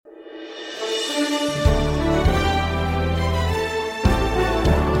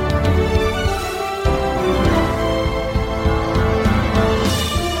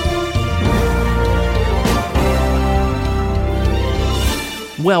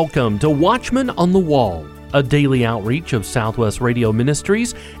Welcome to Watchman on the Wall, a daily outreach of Southwest Radio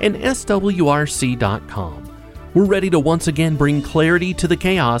Ministries and SWRC.com. We're ready to once again bring clarity to the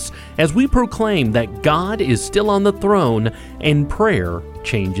chaos as we proclaim that God is still on the throne and prayer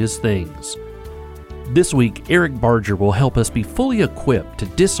changes things. This week, Eric Barger will help us be fully equipped to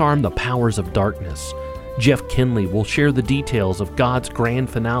disarm the powers of darkness. Jeff Kinley will share the details of God's grand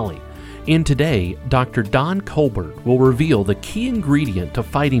finale. And today, Dr. Don Colbert will reveal the key ingredient to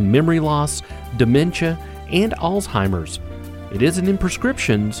fighting memory loss, dementia, and Alzheimer's. It isn't in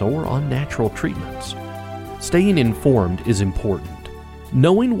prescriptions or on natural treatments. Staying informed is important.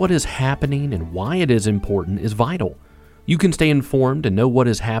 Knowing what is happening and why it is important is vital. You can stay informed and know what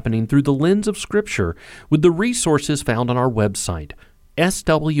is happening through the lens of Scripture with the resources found on our website,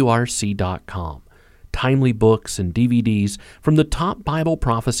 swrc.com. Timely books and DVDs from the top Bible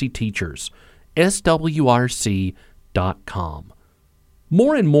prophecy teachers, swrc.com.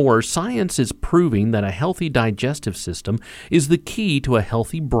 More and more, science is proving that a healthy digestive system is the key to a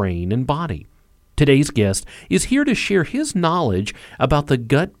healthy brain and body. Today's guest is here to share his knowledge about the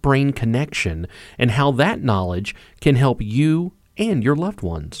gut-brain connection and how that knowledge can help you and your loved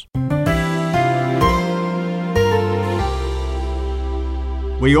ones.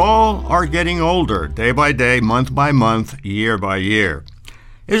 We all are getting older, day by day, month by month, year by year.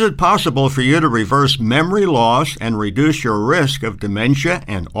 Is it possible for you to reverse memory loss and reduce your risk of dementia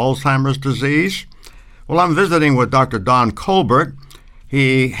and Alzheimer's disease? Well, I'm visiting with Dr. Don Colbert.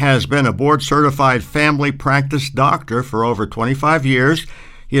 He has been a board-certified family practice doctor for over 25 years.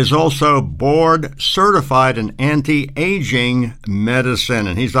 He is also board-certified in anti-aging medicine,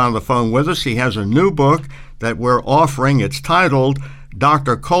 and he's on the phone with us. He has a new book that we're offering. It's titled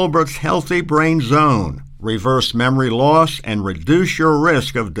Dr. Colbert's Healthy Brain Zone, Reverse Memory Loss and Reduce Your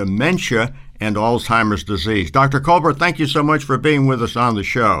Risk of Dementia and Alzheimer's Disease. Dr. Colbert, thank you so much for being with us on the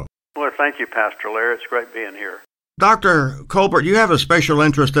show. Well, thank you, Pastor Larry. It's great being here. Dr. Colbert, you have a special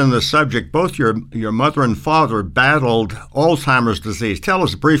interest in this subject. Both your mother and father battled Alzheimer's disease. Tell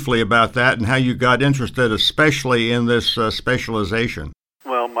us briefly about that and how you got interested, especially in this specialization.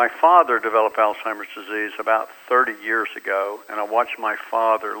 Well, my father developed Alzheimer's disease about 30 years ago, and I watched my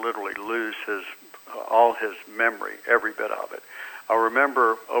father literally lose all his memory, every bit of it. I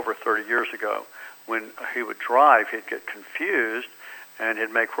remember over 30 years ago when he would drive, he'd get confused, and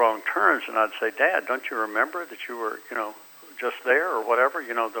he'd make wrong turns, and I'd say, Dad, don't you remember that you were, just there or whatever,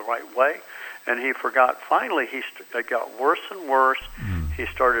 the right way? And he forgot. Finally, it got worse and worse. He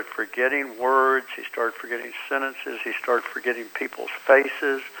started forgetting words. He started forgetting sentences. He started forgetting people's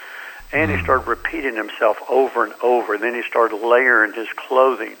faces, and he started repeating himself over and over. And then he started layering his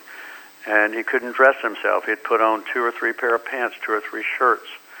clothing, and he couldn't dress himself. He'd put on 2 or 3 pair of pants, 2 or 3 shirts.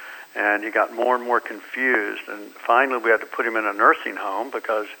 And he got more and more confused, and finally we had to put him in a nursing home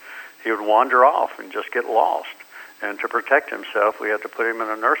because he would wander off and just get lost. And to protect himself, we had to put him in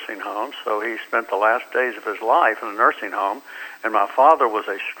a nursing home, so he spent the last days of his life in a nursing home. And my father was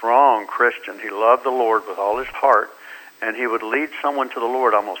a strong Christian. He loved the Lord with all his heart, and he would lead someone to the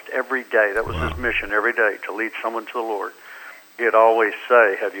Lord almost every day. That was his mission every day, to lead someone to the Lord. He'd always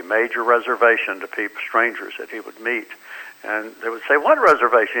say, have you made your reservation to strangers that he would meet? And they would say, what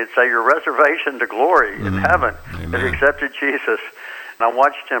reservation? He'd say, your reservation to glory in heaven. Amen. That he accepted Jesus. And I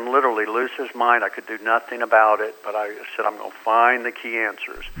watched him literally lose his mind. I could do nothing about it, but I said, I'm going to find the key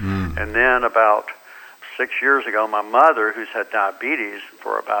answers. And then about 6 years ago, my mother, who's had diabetes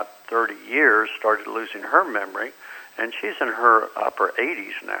for about 30 years, started losing her memory, and she's in her upper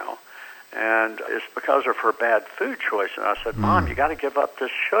 80s now. And it's because of her bad food choice. And I said, Mom, you got to give up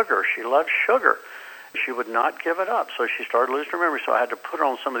this sugar. She loves sugar. She would not give it up, so she started losing her memory. So I had to put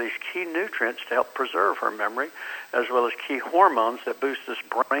on some of these key nutrients to help preserve her memory, as well as key hormones that boost this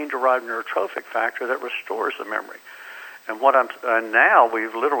brain-derived neurotrophic factor that restores the memory. And now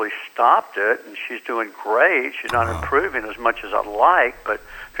we've literally stopped it, and she's doing great. She's not improving as much as I'd like, but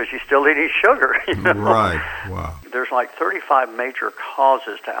because she's still eating sugar. Right. Wow. There's like 35 major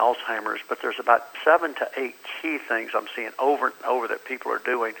causes to Alzheimer's, but there's about 7 to 8 key things I'm seeing over and over that people are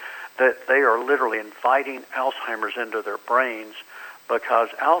doing, that they are literally inviting Alzheimer's into their brains, because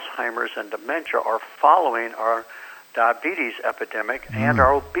Alzheimer's and dementia are following our diabetes epidemic and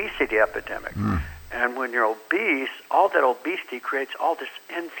our obesity epidemic. And when you're obese, all that obesity creates all this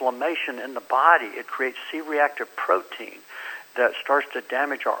inflammation in the body. It creates C-reactive protein that starts to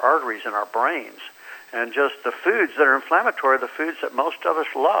damage our arteries in our brains. And just the foods that are inflammatory are the foods that most of us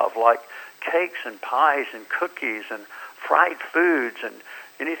love, like cakes and pies and cookies and fried foods and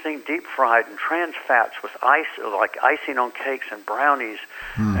anything deep fried and trans fats with ice, like icing on cakes and brownies,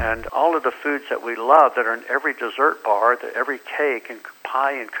 and all of the foods that we love that are in every dessert bar, every cake and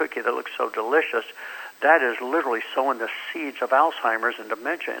pie and cookie that looks so delicious, that is literally sowing the seeds of Alzheimer's and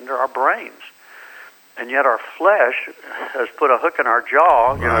dementia into our brains. And yet our flesh has put a hook in our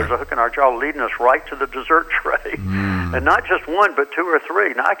jaw. You know, there's a hook in our jaw leading us right to the dessert tray. And not just one, but two or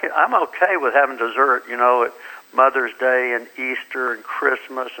three. Now, I'm okay with having dessert, you know, at Mother's Day and Easter and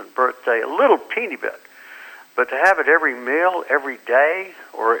Christmas and birthday, a little teeny bit. But to have it every meal, every day,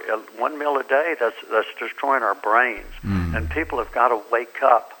 or one meal a day, that's destroying our brains. And people have got to wake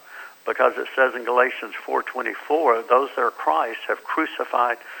up, because it says in Galatians 4:24, those that are Christ have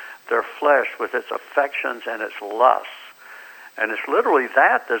crucified their flesh with its affections and its lusts. And it's literally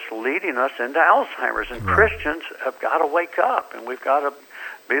that that's leading us into Alzheimer's. And Christians have got to wake up, and we've got to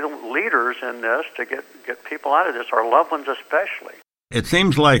be the leaders in this to get people out of this, our loved ones especially. It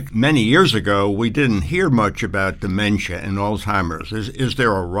seems like many years ago we didn't hear much about dementia and Alzheimer's. Is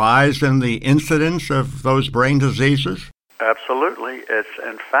there a rise in the incidence of those brain diseases? Absolutely.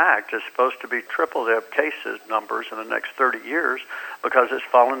 In fact, it's supposed to be triple the cases numbers in the next 30 years, because it's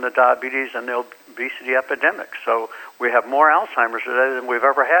following the diabetes and the obesity epidemic. So we have more Alzheimer's today than we've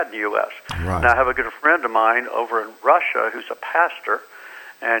ever had in the U.S. Now, I have a good friend of mine over in Russia who's a pastor,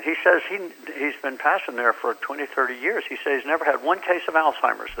 and he says he's been pastoring there for 20, 30 years. He says he's never had one case of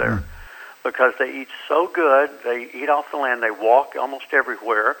Alzheimer's there because they eat so good. They eat off the land. They walk almost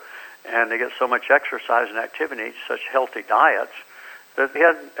everywhere, and they get so much exercise and activity, such healthy diets, that he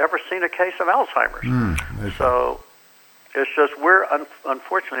hadn't ever seen a case of Alzheimer's. So it's just we're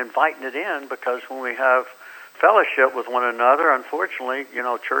unfortunately inviting it in, because when we have fellowship with one another, unfortunately, you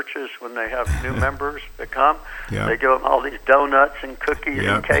know, churches, when they have new members that come, they give them all these donuts and cookies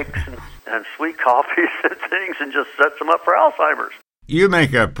and cakes and sweet coffees and things, and just sets them up for Alzheimer's. You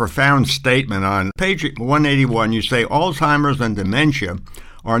make a profound statement on page 181. You say Alzheimer's and dementia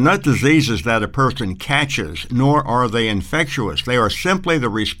are not diseases that a person catches, nor are they infectious. They are simply the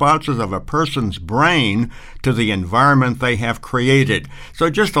responses of a person's brain to the environment they have created.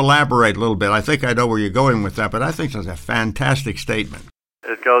 So just elaborate a little bit. I think I know where you're going with that, but I think that's a fantastic statement.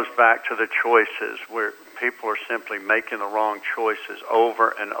 It goes back to the choices, where people are simply making the wrong choices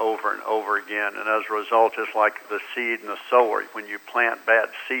over and over and over again. And as a result, it's like the seed and the sower. When you plant bad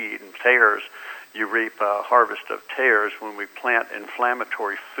seed and tares, you reap a harvest of tares. When we plant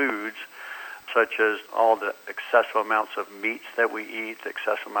inflammatory foods, such as all the excessive amounts of meats that we eat, the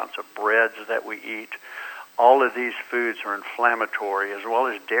excessive amounts of breads that we eat, all of these foods are inflammatory, as well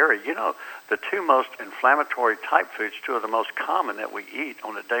as dairy. You know, the two most inflammatory type foods, two of the most common that we eat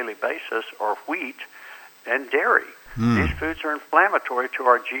on a daily basis, are wheat and dairy. These foods are inflammatory to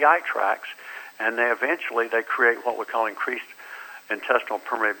our GI tracts, and they create what we call increased intestinal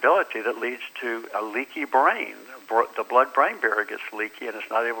permeability that leads to a leaky brain. The blood-brain barrier gets leaky, and it's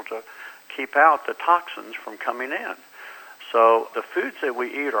not able to keep out the toxins from coming in. So the foods that we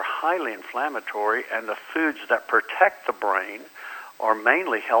eat are highly inflammatory, and the foods that protect the brain are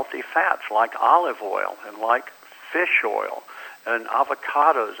mainly healthy fats like olive oil and like fish oil and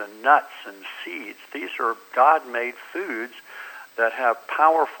avocados and nuts and seeds. These are God-made foods that have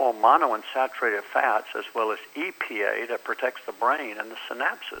powerful monounsaturated fats, as well as EPA that protects the brain and the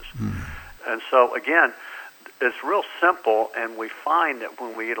synapses. And so, again, it's real simple, and we find that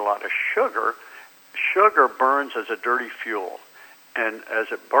when we eat a lot of sugar, sugar burns as a dirty fuel. And as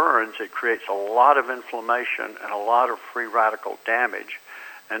it burns, it creates a lot of inflammation and a lot of free radical damage.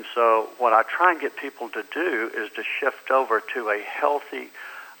 And so what I try and get people to do is to shift over to a healthy,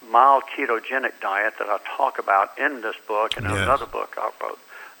 mild ketogenic diet that I talk about in this book and in another book I wrote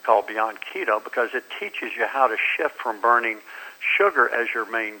called Beyond Keto, because it teaches you how to shift from burning sugar as your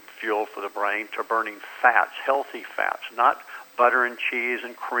main fuel for the brain to burning fats, healthy fats, not butter and cheese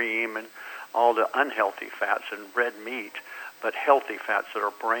and cream and all the unhealthy fats and red meat, but healthy fats that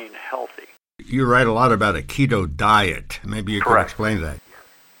are brain healthy. You write a lot about a keto diet. Maybe you could explain that.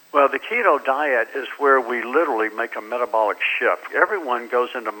 Well, the keto diet is where we literally make a metabolic shift. Everyone goes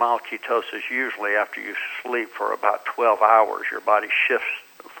into mild ketosis usually after you sleep for about 12 hours. Your body shifts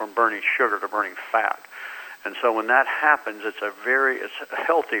from burning sugar to burning fat. And so when that happens, it's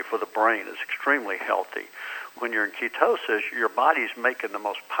healthy for the brain. It's extremely healthy. When you're in ketosis, your body's making the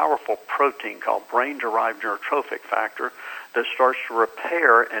most powerful protein called brain-derived neurotrophic factor that starts to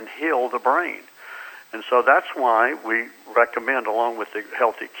repair and heal the brain. And so that's why we recommend, along with the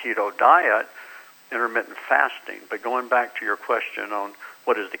healthy keto diet, intermittent fasting. But going back to your question on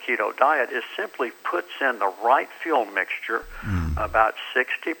what is the keto diet, it simply puts in the right fuel mixture, about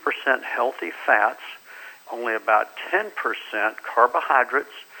 60% healthy fats, only about 10% carbohydrates,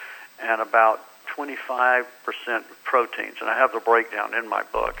 and about 25% proteins. And I have the breakdown in my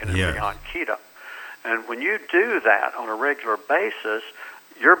book, and it's Beyond Keto. And when you do that on a regular basis,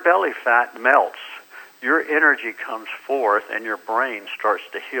 your belly fat melts, your energy comes forth, and your brain starts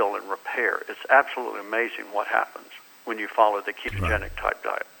to heal and repair. It's absolutely amazing what happens when you follow the ketogenic type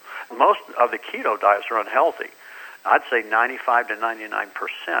diet. Most of the keto diets are unhealthy. I'd say 95 to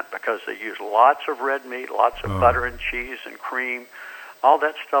 99% because they use lots of red meat, lots of butter and cheese and cream. All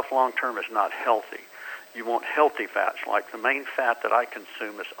that stuff long term is not healthy. You want healthy fats. Like the main fat that I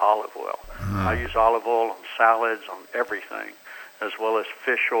consume is olive oil. I use olive oil on salads, on everything, as well as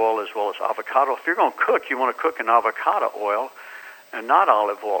fish oil, as well as avocado. If you're going to cook, you want to cook in avocado oil and not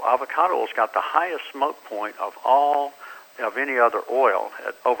olive oil. Avocado oil's got the highest smoke point of any other oil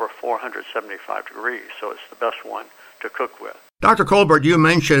at over 475 degrees, so it's the best one to cook with. Dr. Colbert, you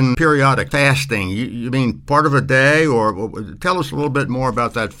mentioned periodic fasting. You mean part of a day, or tell us a little bit more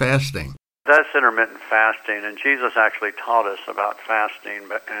about that fasting. That's intermittent fasting, and Jesus actually taught us about fasting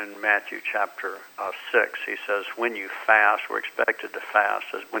in Matthew chapter 6. He says, when you fast, we're expected to fast.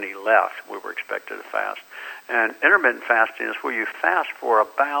 As when he left, we were expected to fast. And intermittent fasting is where you fast for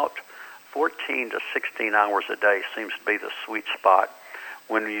about 14 to 16 hours a day seems to be the sweet spot.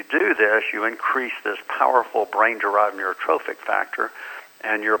 When you do this, you increase this powerful brain-derived neurotrophic factor,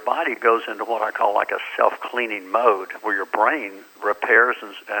 and your body goes into what I call like a self-cleaning mode, where your brain repairs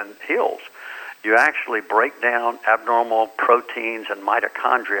and heals. You actually break down abnormal proteins and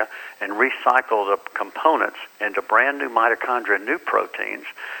mitochondria and recycle the components into brand new mitochondria, new proteins,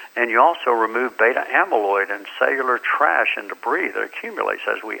 and you also remove beta amyloid and cellular trash and debris that accumulates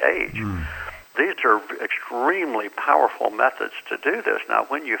as we age. These are extremely powerful methods to do this. Now,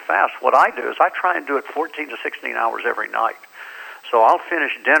 when you fast, what I do is I try and do it 14 to 16 hours every night. So I'll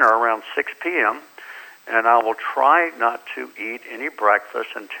finish dinner around 6 p.m., and I will try not to eat any breakfast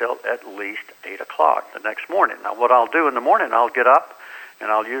until at least 8 o'clock the next morning. Now, what I'll do in the morning, I'll get up, and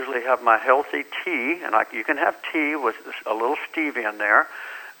I'll usually have my healthy tea, and you can have tea with a little stevia in there,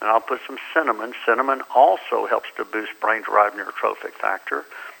 and I'll put some cinnamon. Cinnamon also helps to boost brain-derived neurotrophic factor,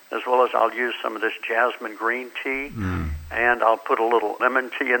 as well as I'll use some of this jasmine green tea, and I'll put a little lemon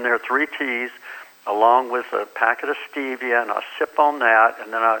tea in there, 3 teas, along with a packet of stevia, and I'll sip on that,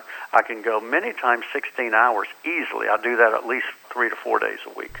 and then I can go many times 16 hours easily. I do that at least 3 to 4 days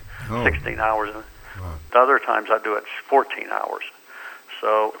a week, 16 hours. The other times I do it 14 hours.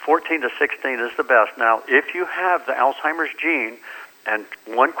 So 14 to 16 is the best. Now, if you have the Alzheimer's gene, and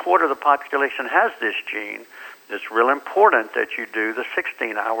 1/4 of the population has this gene, it's real important that you do the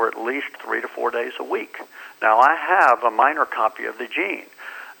 16-hour at least 3 to 4 days a week. Now, I have a minor copy of the gene.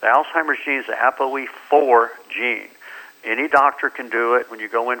 The Alzheimer's gene is the ApoE4 gene. Any doctor can do it when you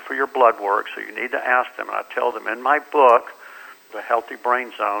go in for your blood work, so you need to ask them. And I tell them in my book, The Healthy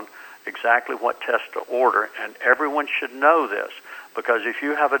Brain Zone, exactly what test to order. And everyone should know this, because if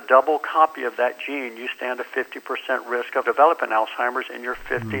you have a double copy of that gene, you stand a 50% risk of developing Alzheimer's in your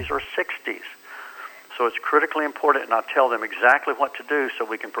 50s or 60s. So it's critically important, and I tell them exactly what to do so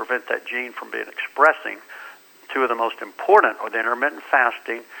we can prevent that gene from being expressing. 2 of the most important are the intermittent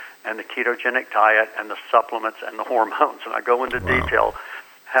fasting and the ketogenic diet and the supplements and the hormones. And I go into detail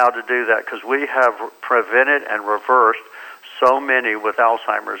how to do that, because we have prevented and reversed so many with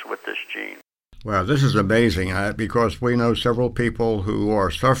Alzheimer's with this gene. Well, this is amazing, because we know several people who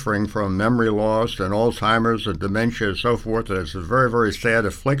are suffering from memory loss and Alzheimer's and dementia and so forth. And it's a very, very sad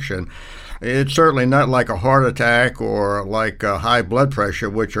affliction. It's certainly not like a heart attack or like high blood pressure,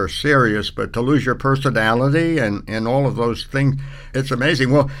 which are serious, but to lose your personality and all of those things, it's amazing.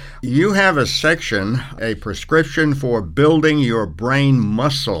 Well, you have a section, a prescription for building your brain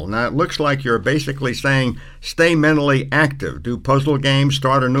muscle. Now, it looks like you're basically saying stay mentally active, do puzzle games,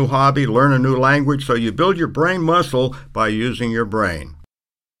 start a new hobby, learn a new language, so you build your brain muscle by using your brain.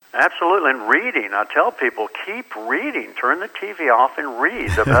 Absolutely, and reading. I tell people, keep reading. Turn the TV off and read.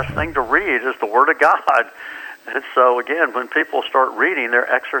 The best thing to read is the Word of God. And so, again, when people start reading,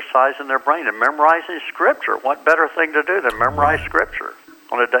 they're exercising their brain and memorizing Scripture. What better thing to do than memorize Scripture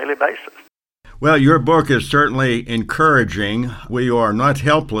on a daily basis? Well, your book is certainly encouraging. We are not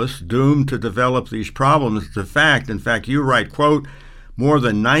helpless, doomed to develop these problems. It's a fact. In fact, you write, quote, more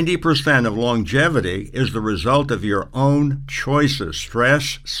than 90% of longevity is the result of your own choices: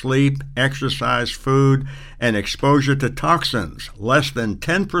 stress, sleep, exercise, food, and exposure to toxins. Less than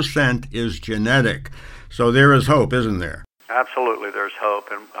 10% is genetic. So there is hope, isn't there? Absolutely, there's hope.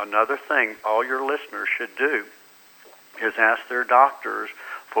 And another thing all your listeners should do is ask their doctors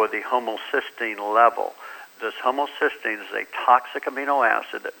for the homocysteine level. This homocysteine is a toxic amino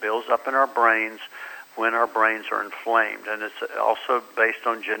acid that builds up in our brains when our brains are inflamed, and it's also based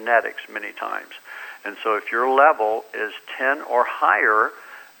on genetics many times. And so if your level is 10 or higher,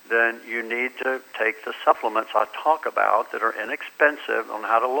 then you need to take the supplements I talk about that are inexpensive on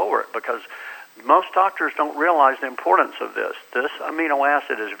how to lower it, because most doctors don't realize the importance of this. This amino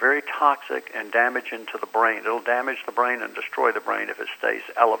acid is very toxic and damaging to the brain. It'll damage the brain and destroy the brain if it stays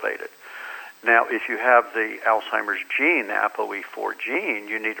elevated. Now, if you have the Alzheimer's gene, the ApoE4 gene,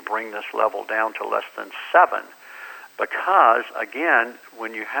 you need to bring this level down to less than 7, because, again,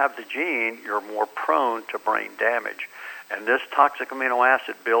 when you have the gene, you're more prone to brain damage. And this toxic amino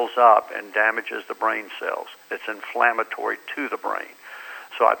acid builds up and damages the brain cells. It's inflammatory to the brain.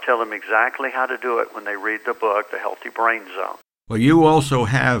 So I tell them exactly how to do it when they read the book, The Healthy Brain Zone. Well, you also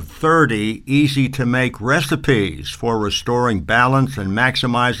have 30 easy-to-make recipes for restoring balance and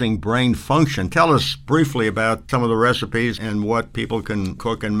maximizing brain function. Tell us briefly about some of the recipes and what people can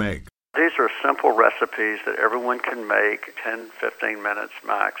cook and make. These are simple recipes that everyone can make, 10, 15 minutes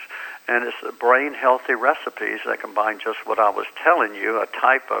max. And it's brain-healthy recipes that combine just what I was telling you,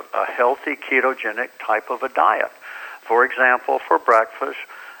 a healthy ketogenic type of a diet. For example, for breakfast,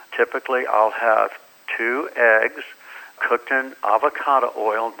 typically I'll have 2 eggs cooked in avocado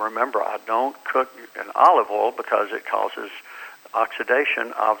oil. Remember, I don't cook in olive oil because it causes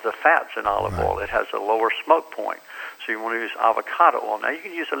oxidation of the fats in olive oil. It has a lower smoke point. So you want to use avocado oil. Now, you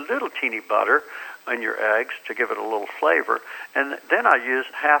can use a little teeny butter in your eggs to give it a little flavor. And then I use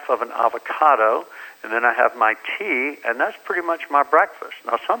half of an avocado, and then I have my tea, and that's pretty much my breakfast.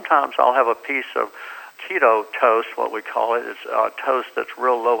 Now, sometimes I'll have a piece of keto toast, what we call it. It's toast that's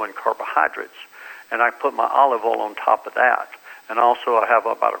real low in carbohydrates. And I put my olive oil on top of that. And also I have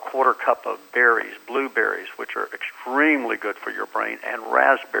about a quarter cup of berries, blueberries, which are extremely good for your brain, and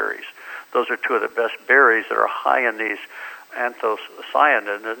raspberries. Those are 2 of the best berries that are high in these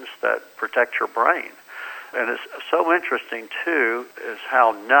anthocyanins that protect your brain. And it's so interesting, too, is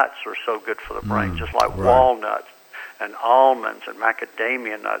how nuts are so good for the brain, just like walnuts and almonds and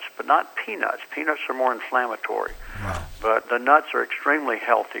macadamia nuts, but not peanuts. Peanuts are more inflammatory. Wow. But the nuts are extremely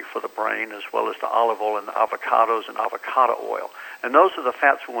healthy for the brain, as well as the olive oil and the avocados and avocado oil. And those are the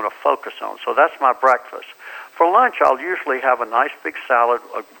fats we want to focus on. So that's my breakfast. For lunch, I'll usually have a nice big salad,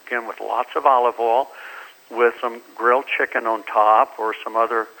 again, with lots of olive oil, with some grilled chicken on top or some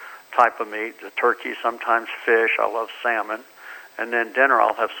other type of meat, the turkey, sometimes fish. I love salmon. And then dinner,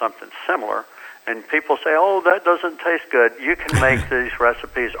 I'll have something similar. And people say, oh, that doesn't taste good. You can make these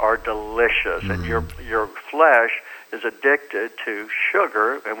recipes are delicious. And your flesh is addicted to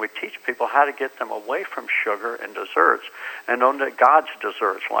sugar, and we teach people how to get them away from sugar and desserts and on to God's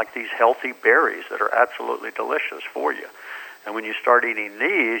desserts, like these healthy berries that are absolutely delicious for you. And when you start eating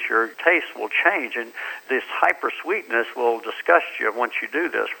these, your taste will change, and this hyper-sweetness will disgust you once you do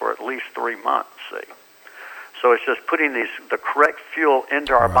this for at least 3 months, see. So it's just putting the correct fuel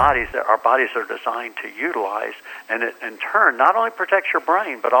into our bodies that our bodies are designed to utilize, and it, in turn, not only protects your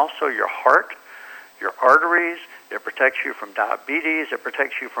brain, but also your heart, your arteries. It protects you from diabetes. It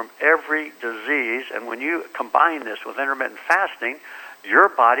protects you from every disease. And when you combine this with intermittent fasting, your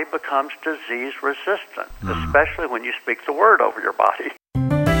body becomes disease resistant, especially when you speak the word over your body.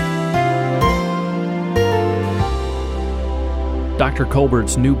 Dr.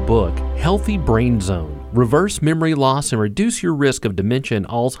 Colbert's new book, Healthy Brain Zone, Reverse Memory Loss and Reduce Your Risk of Dementia and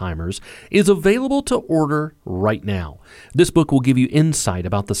Alzheimer's, is available to order right now. This book will give you insight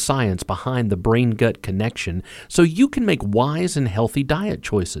about the science behind the brain-gut connection so you can make wise and healthy diet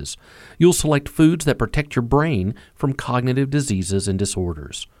choices. You'll select foods that protect your brain from cognitive diseases and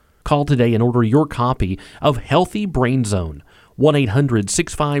disorders. Call today and order your copy of Healthy Brain Zone,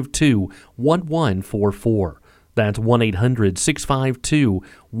 1-800-652-1144. That's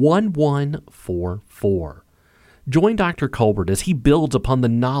 1-800-652-1144. Join Dr. Colbert as he builds upon the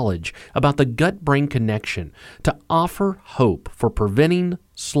knowledge about the gut-brain connection to offer hope for preventing,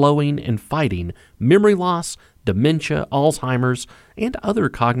 slowing, and fighting memory loss, dementia, Alzheimer's, and other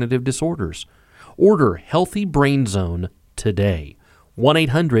cognitive disorders. Order Healthy Brain Zone today.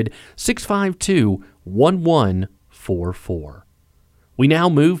 1-800-652-1144. We now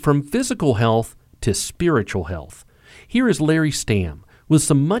move from physical health to spiritual health. Here is Larry Stamm with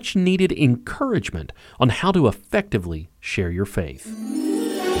some much-needed encouragement on how to effectively share your faith.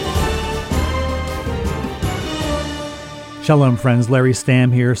 Shalom, friends. Larry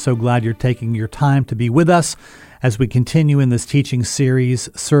Stamm here. So glad you're taking your time to be with us as we continue in this teaching series,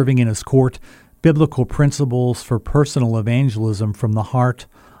 Serving in His Court, Biblical Principles for Personal Evangelism from the Heart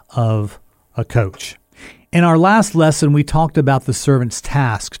of a Coach. In our last lesson, we talked about the servant's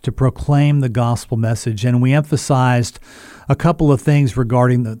task to proclaim the gospel message, and we emphasized a couple of things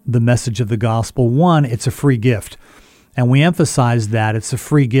regarding the message of the gospel. One, it's a free gift, and we emphasized that it's a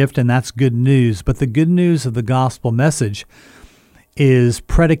free gift, and that's good news. But the good news of the gospel message is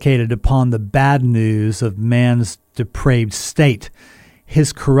predicated upon the bad news of man's depraved state,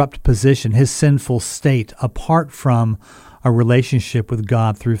 his corrupt position, his sinful state, apart from a relationship with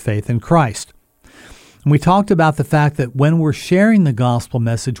God through faith in Christ. And we talked about the fact that when we're sharing the gospel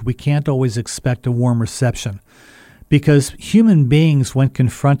message, we can't always expect a warm reception, because human beings, when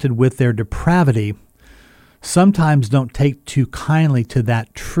confronted with their depravity, sometimes don't take too kindly to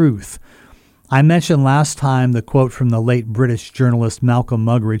that truth. I mentioned last time the quote from the late British journalist Malcolm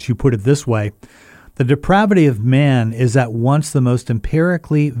Muggeridge, who put it this way: "The depravity of man is at once the most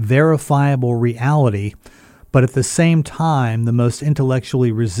empirically verifiable reality, but at the same time the most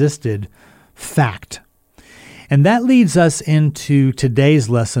intellectually resisted fact." And that leads us into today's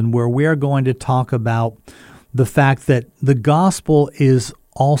lesson, where we are going to talk about the fact that the gospel is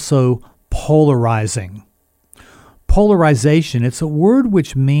also polarizing. Polarization, it's a word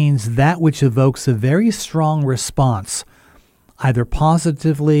which means that which evokes a very strong response, either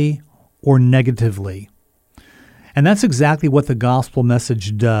positively or negatively. And that's exactly what the gospel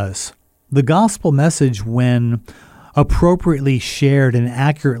message does. The gospel message, when appropriately shared and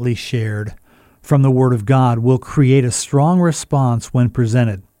accurately shared from the Word of God, will create a strong response when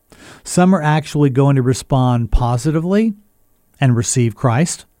presented. Some are actually going to respond positively and receive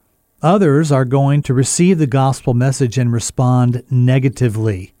Christ. Others are going to receive the gospel message and respond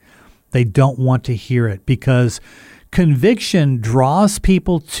negatively. They don't want to hear it, because conviction draws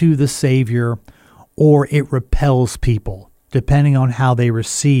people to the Savior or it repels people, depending on how they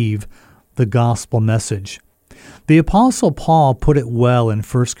receive the gospel message. The Apostle Paul put it well in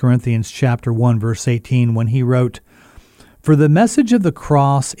 1 Corinthians chapter 1, verse 18, when he wrote, "For the message of the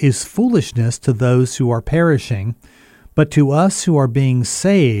cross is foolishness to those who are perishing, but to us who are being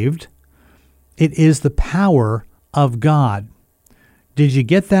saved, it is the power of God." Did you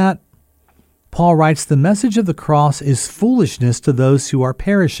get that? Paul writes, the message of the cross is foolishness to those who are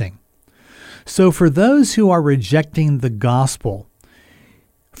perishing. So for those who are rejecting the gospel,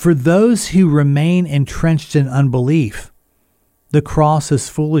 for those who remain entrenched in unbelief, the cross is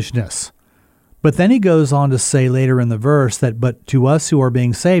foolishness. But then he goes on to say later in the verse that, but to us who are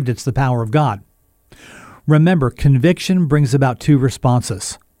being saved, it's the power of God. Remember, conviction brings about two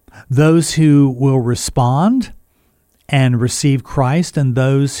responses: those who will respond and receive Christ, and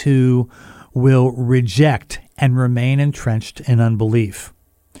those who will reject and remain entrenched in unbelief.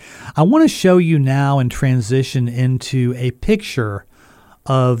 I want to show you now and transition into a picture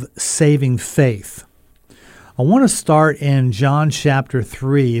of saving faith. I want to start in John chapter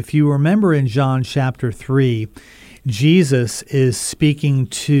 3. If you remember, in John chapter 3, Jesus is speaking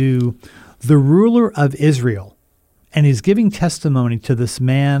to the ruler of Israel, and he's giving testimony to this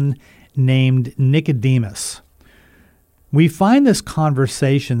man named Nicodemus. We find this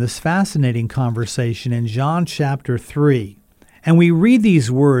conversation, this fascinating conversation, in John chapter 3. And we read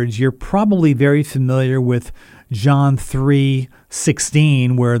these words. You're probably very familiar with John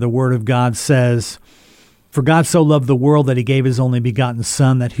 3:16, where the Word of God says, "For God so loved the world that he gave his only begotten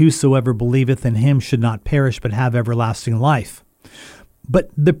Son, that whosoever believeth in him should not perish but have everlasting life."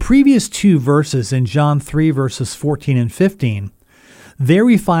 But the previous two verses in John 3, verses 14 and 15, there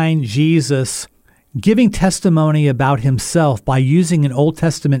we find Jesus giving testimony about himself by using an Old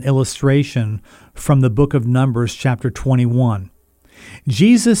Testament illustration from the book of Numbers, chapter 21.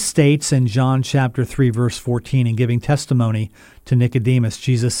 Jesus states in John chapter 3, verse 14, in giving testimony to Nicodemus,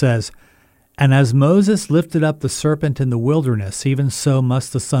 Jesus says, "And as Moses lifted up the serpent in the wilderness, even so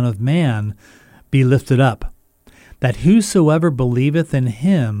must the Son of Man be lifted up, that whosoever believeth in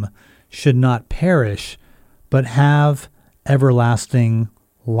him should not perish, but have everlasting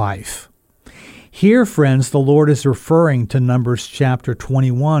life." Here, friends, the Lord is referring to Numbers chapter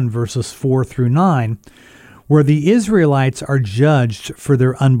 21, verses 4 through 9, where the Israelites are judged for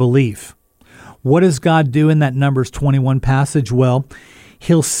their unbelief. What does God do in that Numbers 21 passage? Well,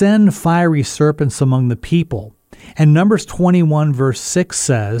 he'll send fiery serpents among the people. And Numbers 21, verse 6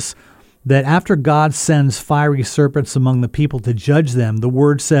 says that after God sends fiery serpents among the people to judge them, the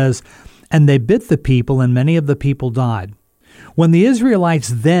word says, "And they bit the people, and many of the people died." When the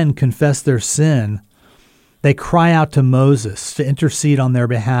Israelites then confess their sin, they cry out to Moses to intercede on their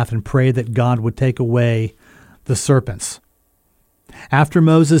behalf and pray that God would take away the serpents. After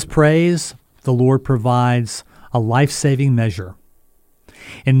Moses prays, the Lord provides a life-saving measure.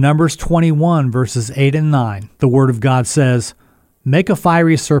 In Numbers 21, verses 8 and 9, the Word of God says, "Make a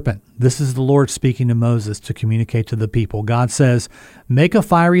fiery serpent." This is the Lord speaking to Moses to communicate to the people. God says, "Make a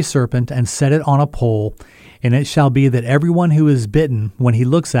fiery serpent and set it on a pole, and it shall be that everyone who is bitten, when he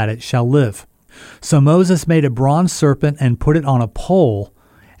looks at it, shall live." So Moses made a bronze serpent and put it on a pole,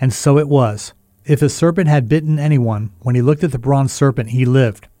 and so it was. If a serpent had bitten anyone, when he looked at the bronze serpent, he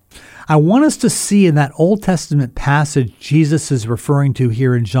lived. I want us to see in that Old Testament passage Jesus is referring to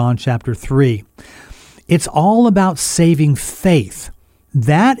here in John chapter 3. It's all about saving faith.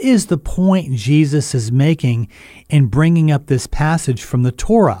 That is the point Jesus is making in bringing up this passage from the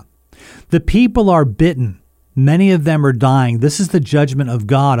Torah. The people are bitten. Many of them are dying. This is the judgment of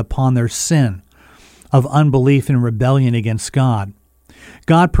God upon their sin of unbelief and rebellion against God.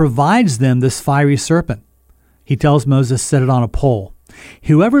 God provides them this fiery serpent. He tells Moses, set it on a pole.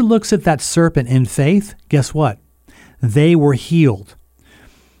 Whoever looks at that serpent in faith, guess what? They were healed.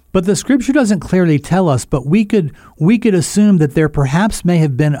 But the scripture doesn't clearly tell us, but we could assume that there perhaps may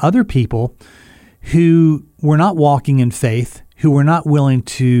have been other people who were not walking in faith, who were not willing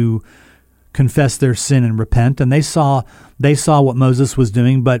to confess their sin and repent, and they saw what Moses was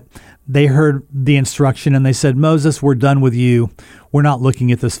doing, but they heard the instruction and they said, Moses, we're done with you. We're not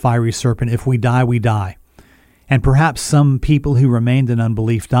looking at this fiery serpent. If we die, we die. And perhaps some people who remained in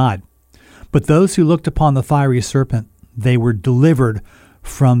unbelief died. But those who looked upon the fiery serpent, they were delivered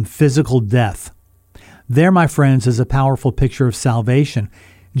from physical death. There, my friends, is a powerful picture of salvation.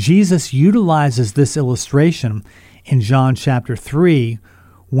 Jesus utilizes this illustration in John chapter 3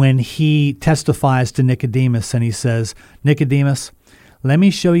 when he testifies to Nicodemus and he says, Nicodemus, let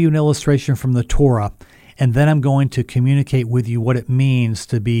me show you an illustration from the Torah, and then I'm going to communicate with you what it means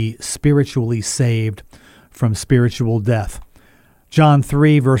to be spiritually saved from spiritual death. John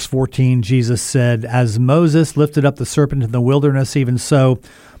 3, verse 14, Jesus said, as Moses lifted up the serpent in the wilderness, even so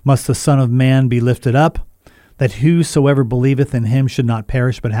must the Son of Man be lifted up, that whosoever believeth in him should not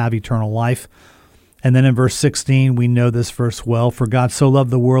perish but have eternal life. And then in verse 16, we know this verse well, for God so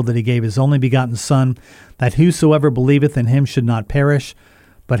loved the world that he gave his only begotten Son, that whosoever believeth in him should not perish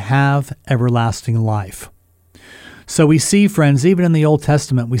but have everlasting life. So we see, friends, even in the Old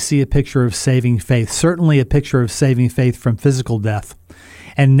Testament, we see a picture of saving faith, certainly a picture of saving faith from physical death.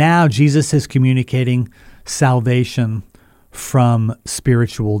 And now Jesus is communicating salvation from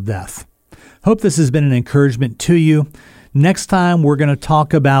spiritual death. Hope this has been an encouragement to you. Next time, we're going to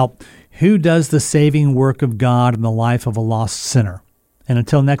talk about who does the saving work of God in the life of a lost sinner. And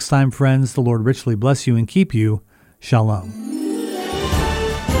until next time, friends, the Lord richly bless you and keep you. Shalom.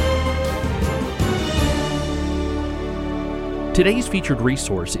 Today's featured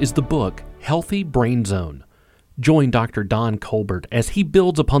resource is the book Healthy Brain Zone. Join Dr. Don Colbert as he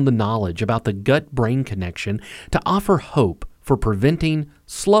builds upon the knowledge about the gut-brain connection to offer hope for preventing,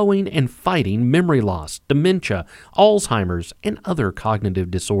 slowing, and fighting memory loss, dementia, Alzheimer's, and other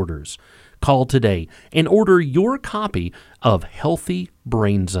cognitive disorders. Call today and order your copy of Healthy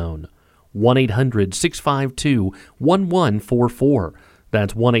Brain Zone. 1-800-652-1144.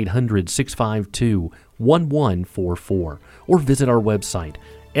 That's 1-800-652-1144. Or visit our website,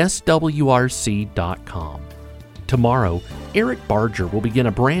 swrc.com. Tomorrow, Eric Barger will begin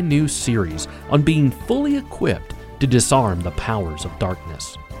a brand new series on being fully equipped to disarm the powers of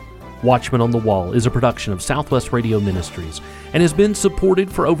darkness. Watchman on the Wall is a production of Southwest Radio Ministries and has been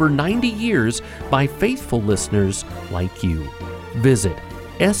supported for over 90 years by faithful listeners like you. Visit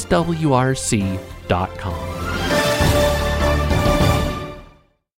swrc.com.